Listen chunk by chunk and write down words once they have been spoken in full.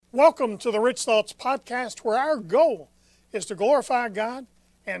Welcome to the Rich Thoughts Podcast, where our goal is to glorify God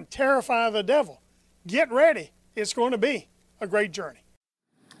and terrify the devil. Get ready. It's going to be a great journey.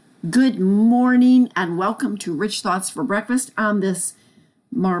 Good morning and welcome to Rich Thoughts for Breakfast on this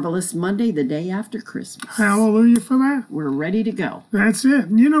marvelous Monday, the day after Christmas. Hallelujah for that. We're ready to go. That's it.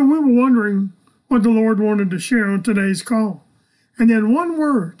 You know, we were wondering what the Lord wanted to share on today's call. And then one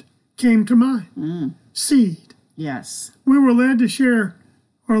word came to mind. Seed. Yes. We were led to share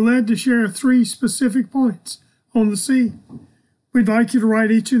three specific points on the seed. We'd like you to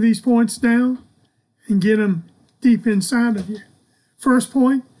write each of these points down and get them deep inside of you. First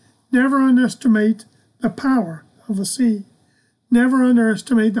point, never underestimate the power of a seed. Never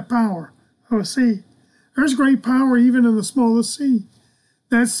underestimate the power of a seed. There's great power even in the smallest seed.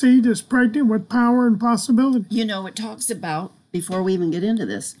 That seed is pregnant with power and possibility. You know, it talks about, before we even get into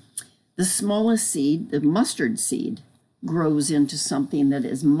this, the smallest seed, the mustard seed, grows into something that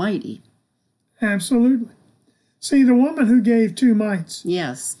is mighty. Absolutely. See, the woman who gave 2 mites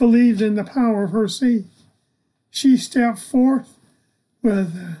believed in the power of her seed. She stepped forth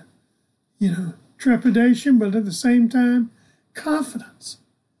with, trepidation, but at the same time, confidence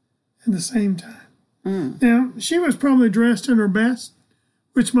at the same time. Now, she was probably dressed in her best,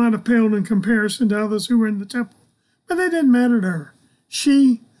 which might have paled in comparison to others who were in the temple. But that didn't matter to her.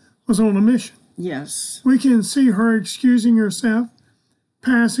 She was on a mission. Yes. We can see her excusing herself,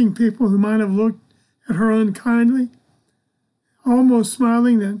 passing people who might have looked at her unkindly, almost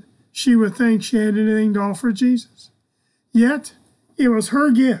smiling that she would think she had anything to offer Jesus. Yet, it was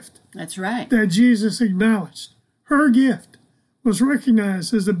her gift. That's right. That Jesus acknowledged. Her gift was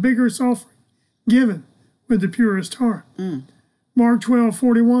recognized as the biggest offering given with the purest heart. Mark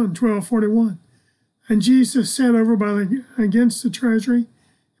 12:41. And Jesus sat over against the treasury,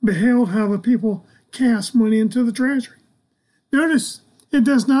 beheld how the people cast money into the treasury. Notice, it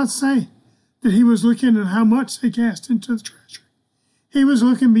does not say that he was looking at how much they cast into the treasury. He was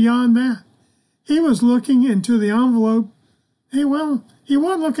looking beyond that. He was looking into the envelope. He wasn't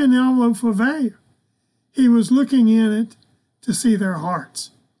looking in the envelope for value. He was looking in it to see their hearts.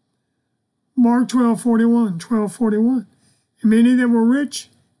 Mark 12:41. And many that were rich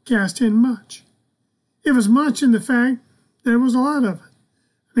cast in much. It was much in the fact that there was a lot of it.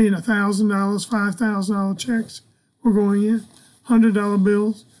 I mean, $1,000, $5,000 checks were going in. $100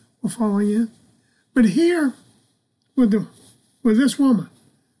 bills were falling in. But here, with this woman,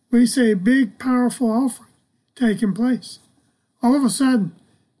 we see a big, powerful offering taking place. All of a sudden,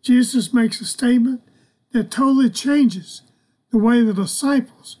 Jesus makes a statement that totally changes the way the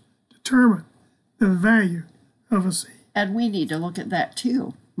disciples determine the value of a seed. And we need to look at that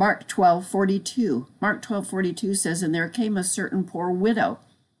too. Mark 12:42. Mark 12:42 says, and there came a certain poor widow,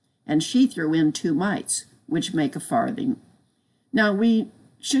 and she threw in 2 mites, which make a farthing. Now, we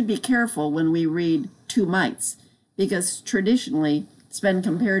should be careful when we read 2 mites, because traditionally it's been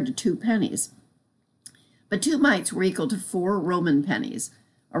compared to 2 pennies. But 2 mites were equal to 4 Roman pennies.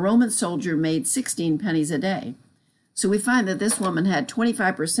 A Roman soldier made 16 pennies a day. So we find that this woman had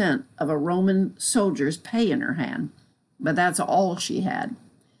 25% of a Roman soldier's pay in her hand, but that's all she had.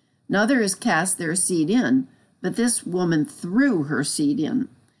 Now others cast their seed in, but this woman threw her seed in.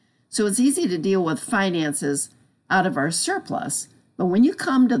 So it's easy to deal with finances out of our surplus, but when you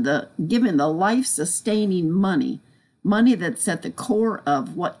come to giving the life-sustaining money that's at the core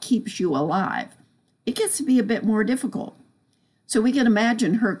of what keeps you alive, it gets to be a bit more difficult. So we can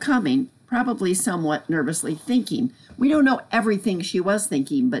imagine her coming, probably somewhat nervously thinking. We don't know everything she was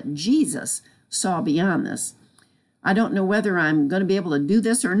thinking, but Jesus saw beyond this. I don't know whether I'm going to be able to do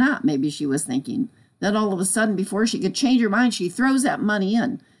this or not, maybe she was thinking. Then all of a sudden, before she could change her mind, she throws that money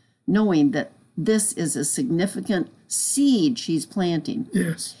in, knowing that this is a significant seed she's planting.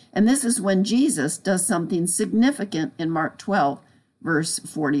 Yes. And this is when Jesus does something significant in Mark 12, verse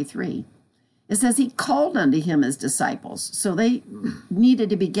 43. It says he called unto him his disciples, so they needed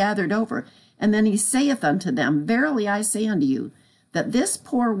to be gathered over. And then he saith unto them, verily I say unto you, that this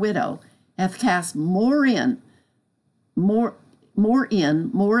poor widow hath cast more than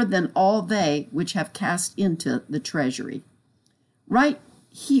all they which have cast into the treasury. Right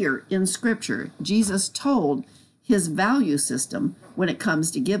here in Scripture, Jesus told his value system when it comes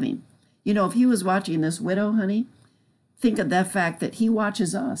to giving. You know, if he was watching this widow, honey, think of that fact that he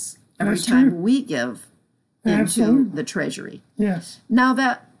watches us every time we give into the treasury. Yes. Now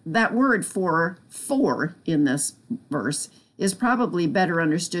that word for in this verse is probably better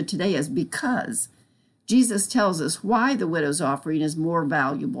understood today as because. Jesus tells us why the widow's offering is more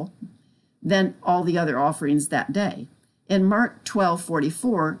valuable than all the other offerings that day. In Mark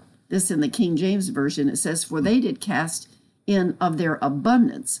 12:44, this in the King James Version, it says, for they did cast in of their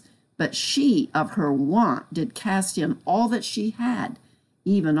abundance, but she of her want did cast in all that she had,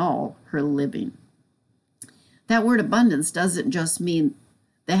 even all her living. That word abundance doesn't just mean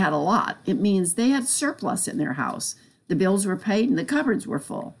they had a lot. It means they had surplus in their house. The bills were paid and the cupboards were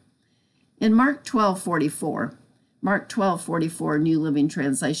full. In Mark 12:44, New Living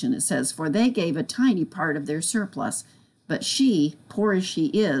Translation, it says, "For they gave a tiny part of their surplus, but she, poor as she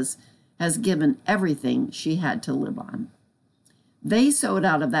is, has given everything she had to live on." They sowed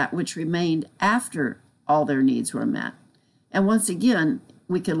out of that which remained after all their needs were met. And once again,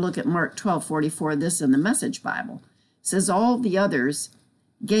 we can look at Mark 12:44, this in the Message Bible. It says, "All the others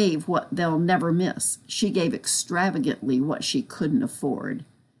gave what they'll never miss. She gave extravagantly what she couldn't afford.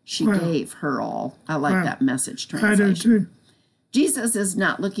 She gave her all." I like that Message translation. I do too. Jesus is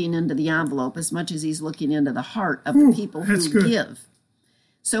not looking into the envelope as much as he's looking into the heart of the people who give.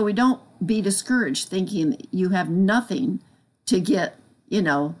 So we don't be discouraged thinking you have nothing to get,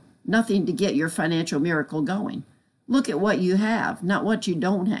 nothing to get your financial miracle going. Look at what you have, not what you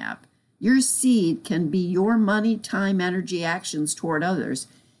don't have. Your seed can be your money, time, energy, actions toward others,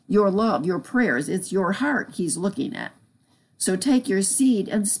 your love, your prayers. It's your heart he's looking at. So take your seed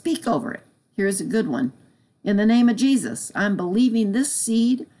and speak over it. Here's a good one. In the name of Jesus, I'm believing this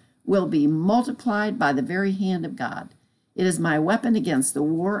seed will be multiplied by the very hand of God. It is my weapon against the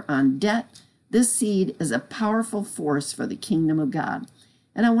war on debt. This seed is a powerful force for the kingdom of God.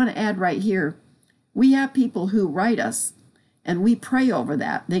 And I want to add right here, we have people who write us and we pray over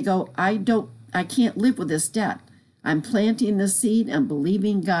that. They go, I can't live with this debt. I'm planting the seed and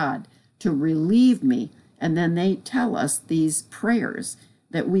believing God to relieve me. And then they tell us these prayers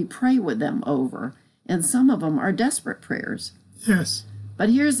that we pray with them over. And some of them are desperate prayers. Yes. But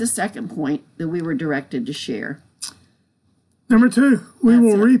here's the second point that we were directed to share. Number 2, we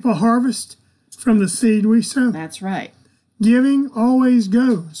will reap a harvest from the seed we sow. That's right. Giving always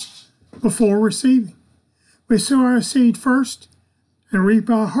goes before receiving. We sow our seed first and reap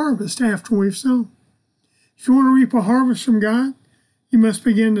our harvest after we've sown. If you want to reap a harvest from God, you must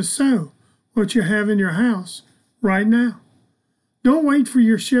begin to sow what you have in your house right now. Don't wait for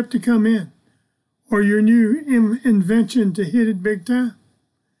your ship to come in or your new invention to hit it big time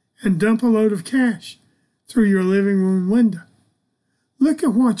and dump a load of cash through your living room window. Look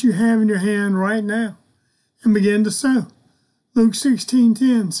at what you have in your hand right now and begin to sow. Luke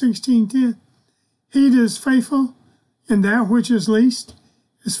 16:10. He that is faithful in that which is least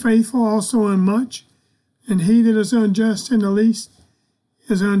is faithful also in much, and he that is unjust in the least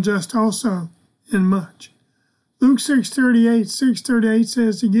is unjust also in much. Luke 6:38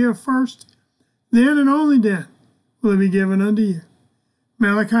 says to give first, then and only then will it be given unto you.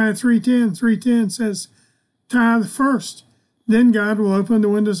 Malachi 3:10 says, tithe first, then God will open the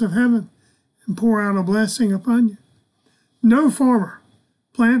windows of heaven and pour out a blessing upon you. No farmer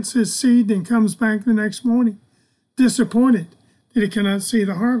plants his seed and comes back the next morning disappointed that he cannot see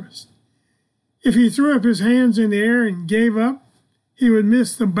the harvest. If he threw up his hands in the air and gave up, he would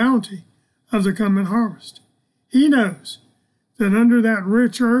miss the bounty of the coming harvest. He knows that under that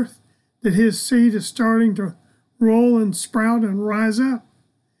rich earth that his seed is starting to roll and sprout and rise up.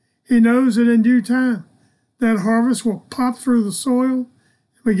 He knows that in due time that harvest will pop through the soil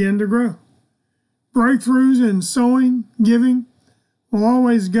and begin to grow. Breakthroughs in sowing, giving, will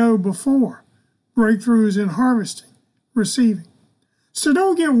always go before breakthroughs in harvesting, receiving. So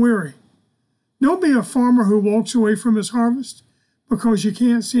don't get weary. Don't be a farmer who walks away from his harvest because you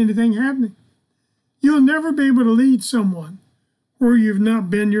can't see anything happening. You'll never be able to lead someone where you've not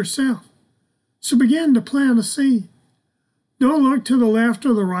been yourself. So begin to plant a seed. Don't look to the left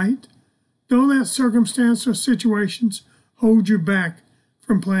or the right. Don't let circumstance or situations hold you back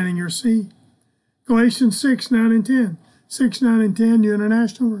from planting your seed. Galatians 6:9-10. 6:9-10, New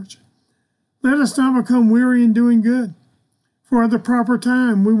International Version. Let us not become weary in doing good, for at the proper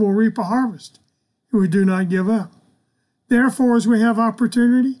time we will reap a harvest if we do not give up. Therefore, as we have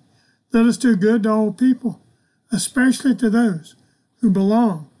opportunity, let us do good to all people, especially to those who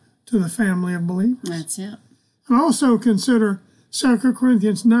belong to the family of believers. That's it. And also consider 2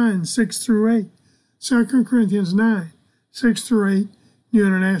 Corinthians 9:6-8. 2 Corinthians 9:6-8, New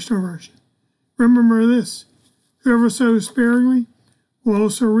International Version. Remember this, whoever sows sparingly will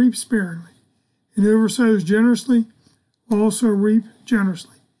also reap sparingly, and whoever sows generously will also reap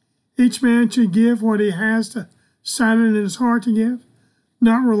generously. Each man should give what he has decided in his heart to give,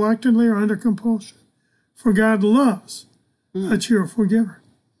 not reluctantly or under compulsion, for God loves a cheerful giver.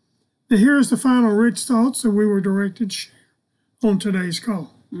 Now here's the final rich thoughts that we were directed to share on today's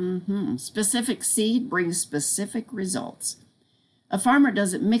call. Specific seed brings specific results. A farmer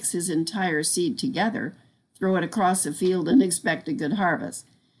doesn't mix his entire seed together throw it across the field, and expect a good harvest.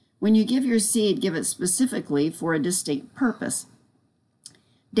 When you give your seed, give it specifically for a distinct purpose.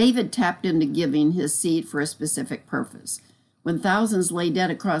 David tapped into giving his seed for a specific purpose. When thousands lay dead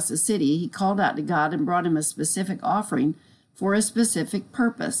across the city, he called out to God and brought him a specific offering for a specific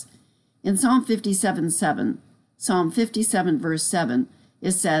purpose. In Psalm 57, verse 7,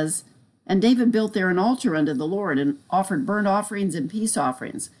 it says, "And David built there an altar unto the Lord and offered burnt offerings and peace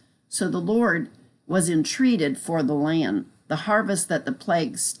offerings. So the Lord was entreated for the land. The harvest was that the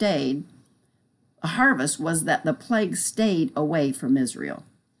plague stayed away from Israel."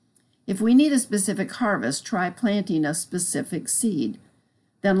 If we need a specific harvest, try planting a specific seed.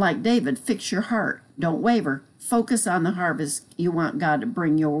 Then, like David, fix your heart. Don't waver. Focus on the harvest you want God to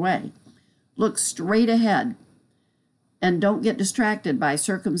bring your way. Look straight ahead and don't get distracted by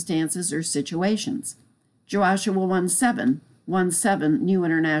circumstances or situations. Joshua 1:7, New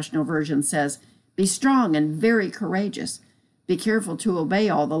International Version says, "Be strong and very courageous. Be careful to obey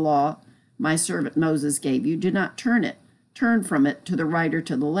all the law my servant Moses gave you. Do not turn from it to the right or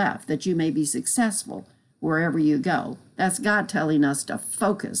to the left, that you may be successful wherever you go." That's God telling us to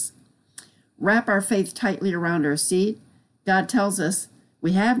focus. Wrap our faith tightly around our seed. God tells us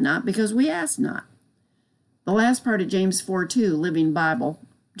we have not because we ask not. The last part of James 4:2, Living Bible,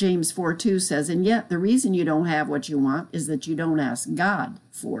 James 4:2 says, "And yet the reason you don't have what you want is that you don't ask God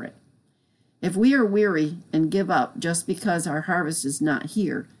for it." If we are weary and give up just because our harvest is not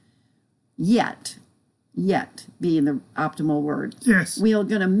here, yet being the optimal word, Yes. we are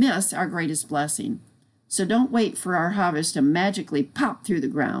going to miss our greatest blessing. So don't wait for our harvest to magically pop through the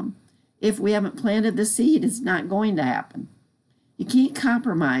ground. If we haven't planted the seed, it's not going to happen. You can't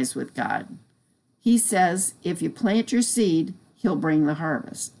compromise with God. He says if you plant your seed, he'll bring the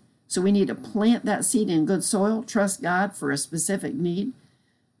harvest. So we need to plant that seed in good soil, trust God for a specific need.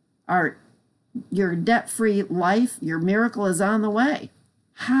 Your debt-free life, your miracle is on the way.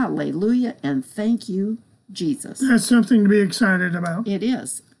 Hallelujah, and thank you, Jesus. That's something to be excited about. It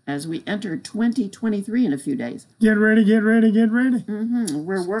is, as we enter 2023 in a few days. Get ready, get ready, get ready.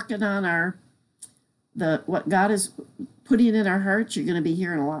 We're working on what God is putting in our hearts. You're going to be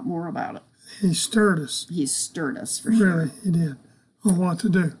hearing a lot more about it. He stirred us. He's stirred us for sure. Really, he did. On what to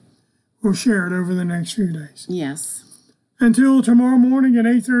do. We'll share it over the next few days. Yes. Until tomorrow morning at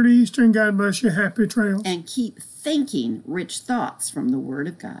 8:30 Eastern, God bless you. Happy trails. And keep thinking rich thoughts from the Word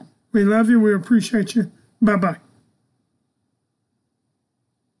of God. We love you. We appreciate you. Bye-bye.